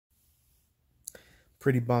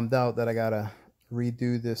Pretty bummed out that I gotta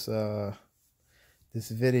redo this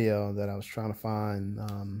video that I was trying to find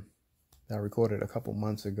that I recorded a couple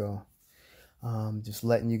months ago. Just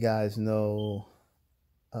letting you guys know,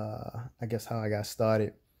 I guess how I got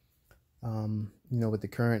started. With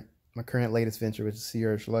my current latest venture, which is Sea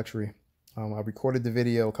Urge Luxury. I recorded the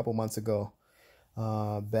video a couple months ago,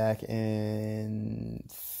 back in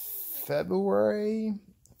February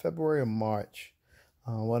or March.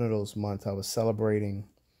 One of those months I was celebrating,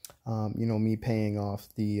 me paying off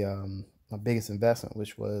my biggest investment,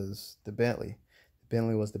 which was the Bentley. The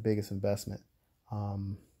Bentley was the biggest investment.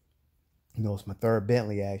 It's my third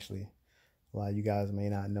Bentley, actually. A lot of you guys may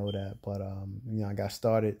not know that, but I got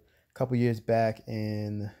started a couple years back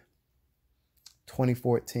in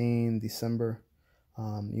 2014, December.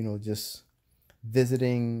 Just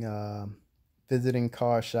visiting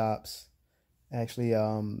car shops. Actually,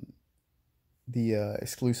 the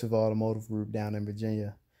exclusive automotive group down in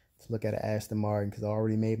Virginia to look at an Aston Martin, because I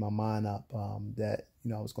already made my mind up that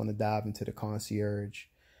I was going to dive into the concierge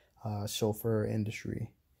chauffeur industry.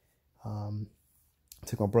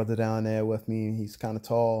 Took my brother down there with me. He's kind of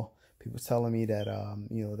tall. People telling me that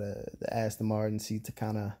the Aston Martin seats are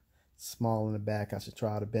kind of small in the back. I should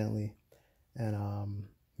try the Bentley. And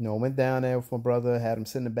went down there with my brother, had him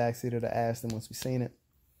sit in the back seat of the Aston once we seen it.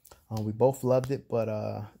 We both loved it, but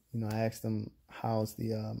I asked him how's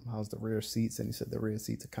the rear seats, and he said the rear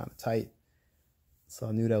seats are kind of tight. So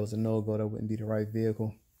I knew that was a no-go. That wouldn't be the right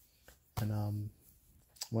vehicle. And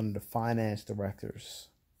one of the finance directors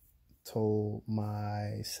told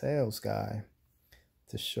my sales guy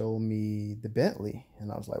to show me the Bentley, and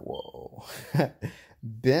I was like, whoa.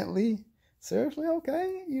 Bentley? Seriously?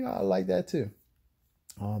 Okay. I like that too.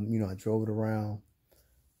 I drove it around,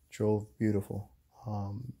 drove beautiful.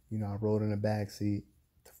 I rode in the back seat.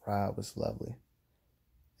 The ride was lovely.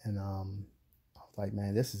 And I was like,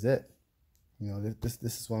 man, this is it.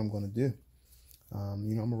 This is what I'm going to do. I'm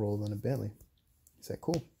going to roll in a Bentley. He said,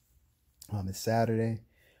 cool. It's Saturday.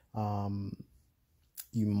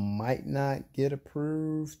 You might not get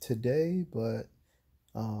approved today, but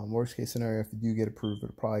worst case scenario, if you do get approved,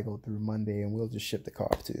 it'll probably go through Monday, and we'll just ship the car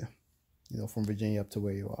up to you, from Virginia up to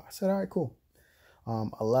where you are. I said, all right, cool.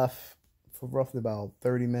 I left for roughly about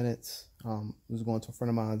 30 minutes. I was going to a friend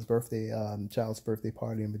of mine's birthday, child's birthday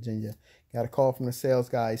party in Virginia. Got a call from the sales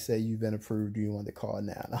guy. He said, you've been approved. Do you want the car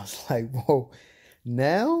now? And I was like, whoa,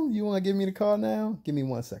 now? You want to give me the car now? Give me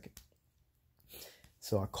 1 second.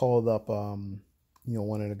 So I called up, one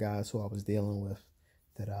of the guys who I was dealing with,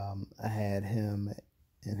 that I had him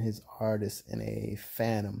and his artist in a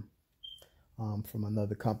Phantom from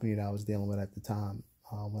another company that I was dealing with at the time,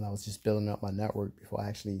 when I was just building up my network before I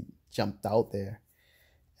actually jumped out there.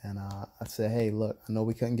 And I said, hey, look, I know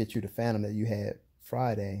we couldn't get you the Phantom that you had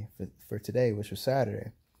Friday for today, which was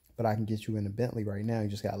Saturday, but I can get you in the Bentley right now. You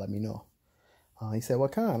just got to let me know. He said,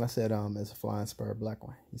 what kind? I said, it's a Flying Spur black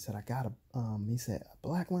one. He said, I got he said, a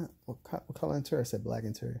black one? What color interior? I said, black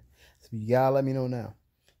interior. I said, you got to let me know now.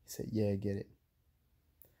 He said, yeah, get it.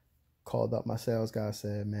 Called up my sales guy,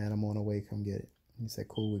 said, man, I'm on the way, come get it. He said,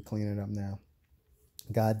 cool, we're cleaning it up now.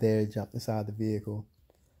 Got there, jumped inside the vehicle.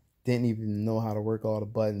 Didn't even know how to work all the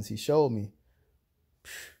buttons. He showed me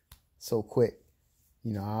so quick.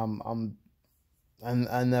 I've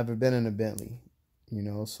never been in a Bentley.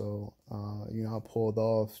 So I pulled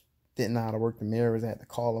off, didn't know how to work the mirrors. I had to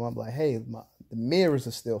call him up, like, hey, the mirrors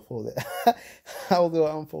are still full. How do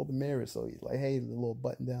I unfold the mirrors? So he's like, hey, the little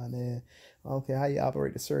button down there. Okay, how you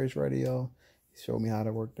operate the surge radio? He showed me how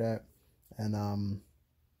to work that. And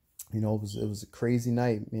it was a crazy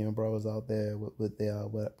night. Me and my bro was out there with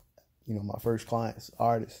my first clients,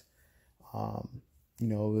 artists. It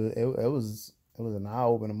was an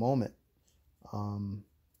eye-opening moment.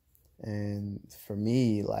 And for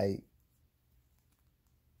me, like,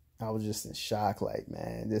 I was just in shock, like,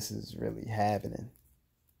 man, this is really happening.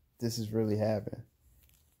 This is really happening.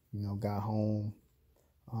 Got home.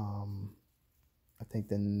 I think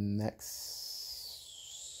that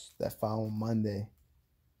following Monday,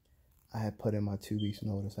 I had put in my 2 weeks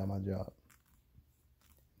notice at my job.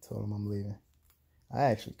 Told them I'm leaving. I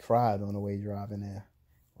actually cried on the way driving there,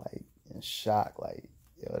 like, in shock, like,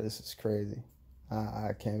 yo, this is crazy.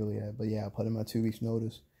 I can't believe that. But yeah, I put in my 2 weeks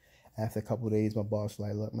notice. After a couple of days, my boss was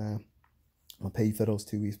like, look, man, I'm going to pay you for those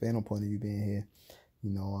 2 weeks. But ain't no point in you being here.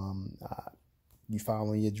 You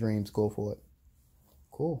following your dreams, go for it.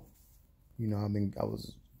 Cool. I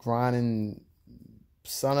was grinding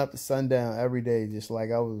sun up to sundown every day, just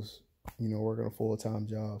like I was, working a full-time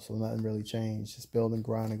job. So nothing really changed. Just building,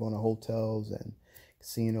 grinding, going to hotels and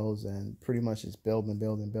casinos, and pretty much just building.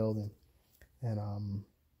 And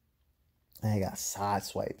and I got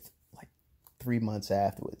sideswiped like 3 months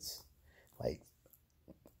afterwards. Like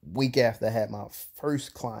week after I had my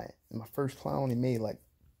first client, and my first client only made like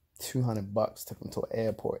 $200. Took him to an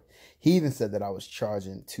airport. He even said that I was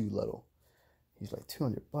charging too little. He's like,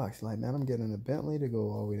 $200. Like, man, I'm getting a Bentley to go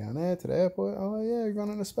all the way down there to the airport. Oh yeah, you're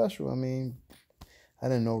running a special. I mean, I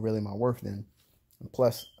didn't know really my worth then. And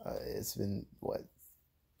plus, it's been what,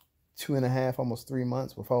 2.5, almost 3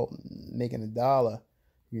 months without making a dollar.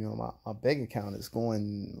 You know, my bank account is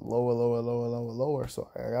going lower, lower, lower, lower, lower. So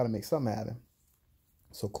I got to make something happen.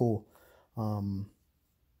 So cool.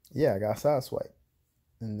 Yeah, I got sideswiped,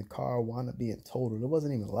 and the car wound up being totaled. There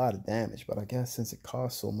wasn't even a lot of damage, but I guess since it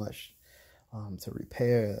costs so much to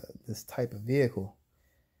repair this type of vehicle,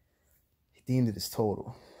 he deemed it as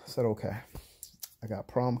total. I said, okay. I got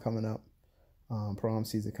prom coming up, prom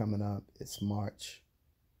season coming up. It's March.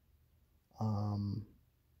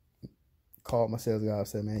 Called my sales guy. I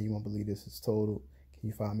said, man, you won't believe this is total. Can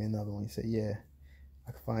you find me another one? He said, yeah,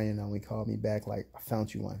 I can find you another one. He called me back like, I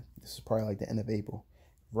found you one. This is probably like the end of April,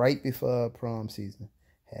 right before prom season.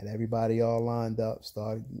 Had everybody all lined up,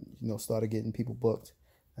 started getting people booked.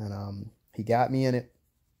 And he got me in it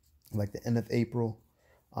like the end of April.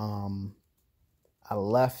 I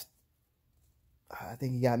left, I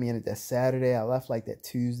think he got me in it that Saturday. I left like that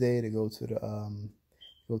Tuesday to go to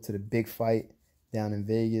the big fight down in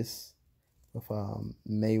Vegas with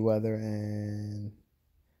Mayweather and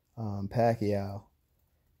Pacquiao,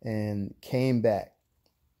 and came back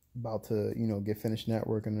about to get finished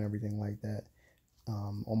networking and everything like that.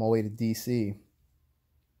 On my way to DC,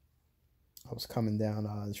 I was coming down,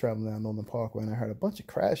 traveling down Northern Parkway, and I heard a bunch of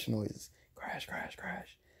crash noises. Crash, crash,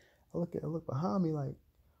 crash. I look behind me like,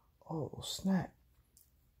 oh snap!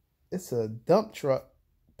 It's a dump truck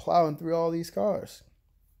plowing through all these cars.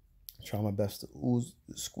 I try my best to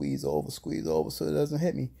squeeze over so it doesn't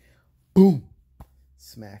hit me. Boom!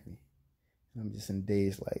 Smack me. And I'm just in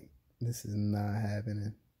daze like, this is not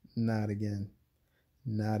happening. Not again.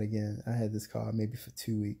 Not again. I had this car maybe for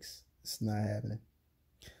 2 weeks. It's not happening.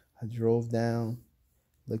 I drove down,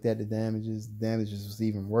 looked at the damages. The damages was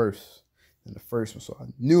even worse than the first one, so I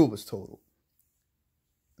knew it was total.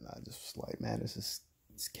 And I just was like, man, this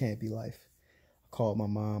can't be life. I called my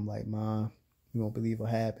mom, like, Mom, you won't believe what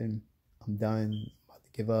happened. I'm done. I'm about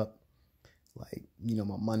to give up. Like,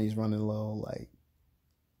 my money's running low. Like,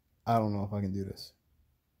 I don't know if I can do this.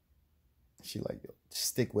 She like, yo, just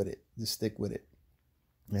stick with it. Just stick with it.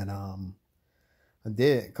 And I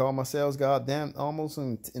did. Called my sales guy, damn, almost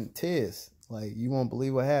in tears. Like, you won't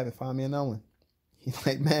believe what happened. Find me another one. He's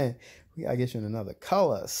like, man, we gotta get you in another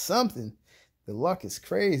color or something. The luck is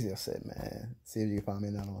crazy. I said, man, see if you can find me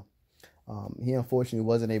another one. He unfortunately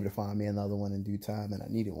wasn't able to find me another one in due time, and I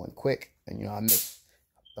needed one quick. And I missed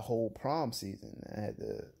the whole prom season. I had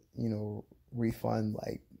to, refund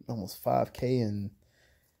like almost $5,000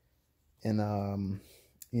 in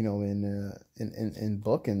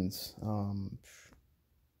bookings.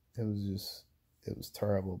 It was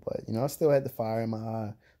terrible. But I still had the fire in my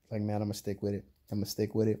eye. Like, man, I'm gonna stick with it.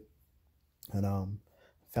 And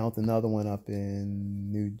found another one up in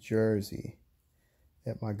New Jersey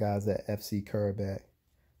at my guys at FC Curback.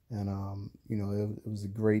 And it was a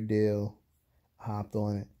great deal. I hopped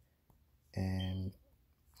on it and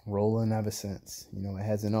rolling ever since. It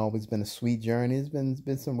hasn't always been a sweet journey. It's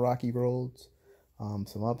been some rocky roads,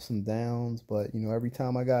 some ups and downs, but every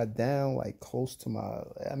time I got down, like close to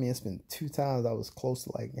it's been 2 times I was close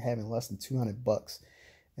to like having less than $200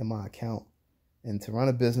 in my account. And to run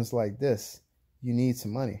a business like this, you need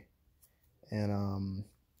some money. And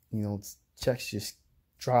checks just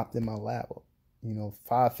dropped in my lap.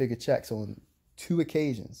 5-figure checks on 2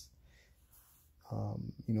 occasions.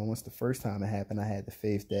 Once the first time it happened, I had the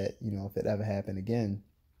faith that, if it ever happened again,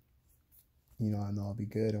 I know I'll be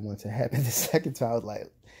good. And once it happened the second time, I was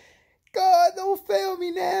like, God, don't fail me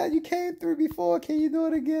now. You came through before. Can you do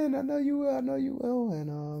it again? I know you will. And,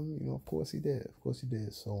 of course he did.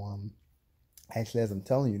 So, actually, as I'm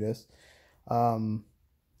telling you this,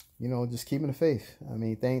 just keeping the faith. I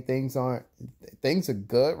mean, things are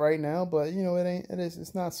good right now, but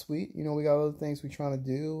it's not sweet. We got other things we're trying to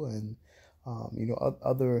do, and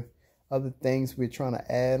other things we're trying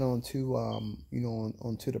to add onto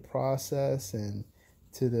onto the process and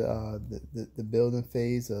to the building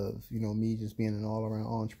phase of me just being an all around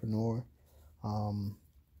entrepreneur.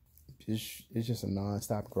 It's just a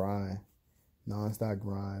nonstop grind. But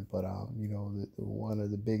one of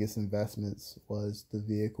the biggest investments was the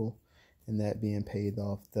vehicle, and that being paid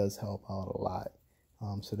off does help out a lot,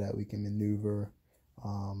 so that we can maneuver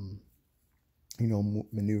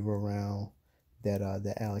around that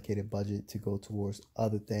allocated budget to go towards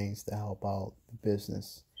other things to help out the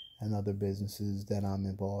business and other businesses that I'm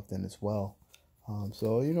involved in as well.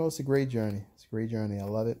 So it's a great journey. It's a great journey. I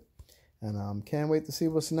love it, and can't wait to see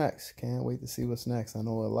what's next. Can't wait to see what's next. I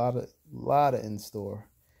know a lot of in store.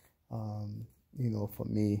 For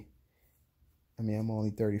me. I mean, I'm only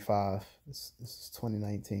 35. This is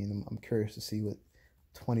 2019. I'm curious to see what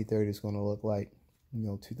 2030 is going to look like.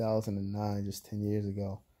 2009, just 10 years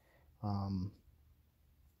ago.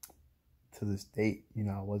 To this date,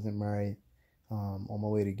 I wasn't married. On my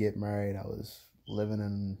way to get married, I was living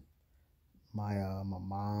in my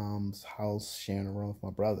mom's house, sharing a room with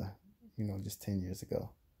my brother. Just 10 years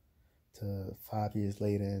ago. To 5 years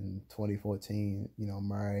later in 2014,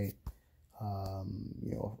 married.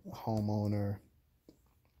 Homeowner,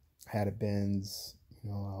 had a Benz.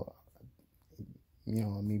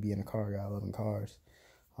 Me being a car guy, loving cars.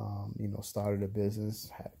 Started a business,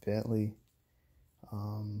 had a Bentley.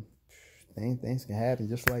 Things can happen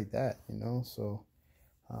just like that, So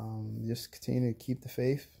just continue to keep the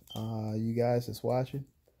faith. You guys that's watching,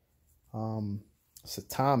 it's a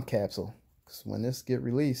time capsule, because when this get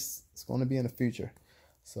released, it's going to be in the future.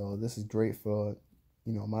 So this is great for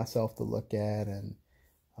myself to look at, and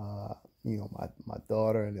my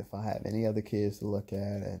daughter, and if I have any other kids to look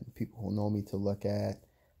at, and people who know me to look at,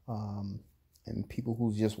 and people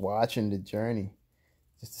who's just watching the journey,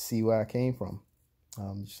 just to see where I came from.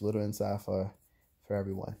 Just a little insight for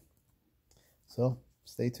everyone. So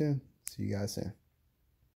stay tuned. See you guys soon.